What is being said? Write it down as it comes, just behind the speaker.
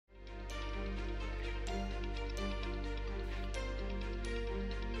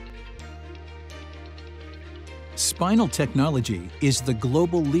Spinal Technology is the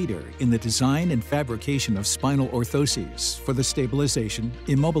global leader in the design and fabrication of spinal orthoses for the stabilization,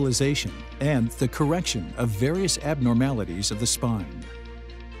 immobilization, and the correction of various abnormalities of the spine.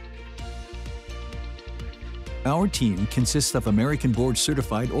 Our team consists of American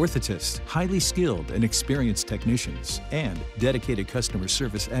board-certified orthotists, highly skilled and experienced technicians, and dedicated customer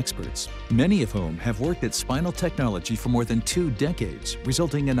service experts, many of whom have worked at Spinal Technology for more than 2 decades,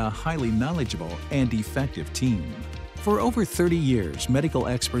 resulting in a highly knowledgeable and effective team. For over 30 years, medical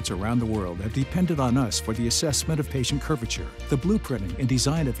experts around the world have depended on us for the assessment of patient curvature, the blueprinting and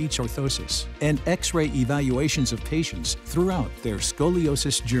design of each orthosis, and X-ray evaluations of patients throughout their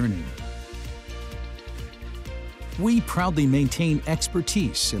scoliosis journey. We proudly maintain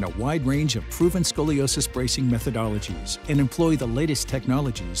expertise in a wide range of proven scoliosis bracing methodologies and employ the latest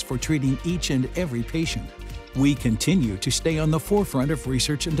technologies for treating each and every patient. We continue to stay on the forefront of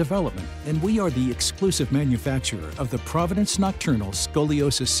research and development, and we are the exclusive manufacturer of the Providence Nocturnal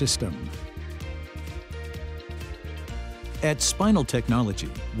Scoliosis System. At Spinal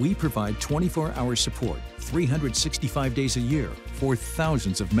Technology, we provide 24-hour support, 365 days a year, for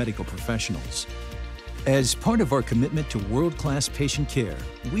thousands of medical professionals. As part of our commitment to world-class patient care,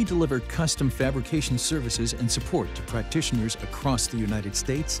 we deliver custom fabrication services and support to practitioners across the United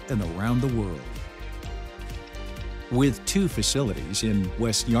States and around the world. With 2 facilities in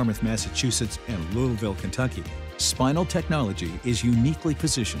West Yarmouth, Massachusetts and Louisville, Kentucky, Spinal Technology is uniquely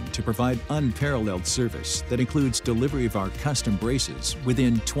positioned to provide unparalleled service that includes delivery of our custom braces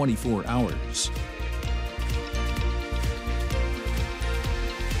within 24 hours.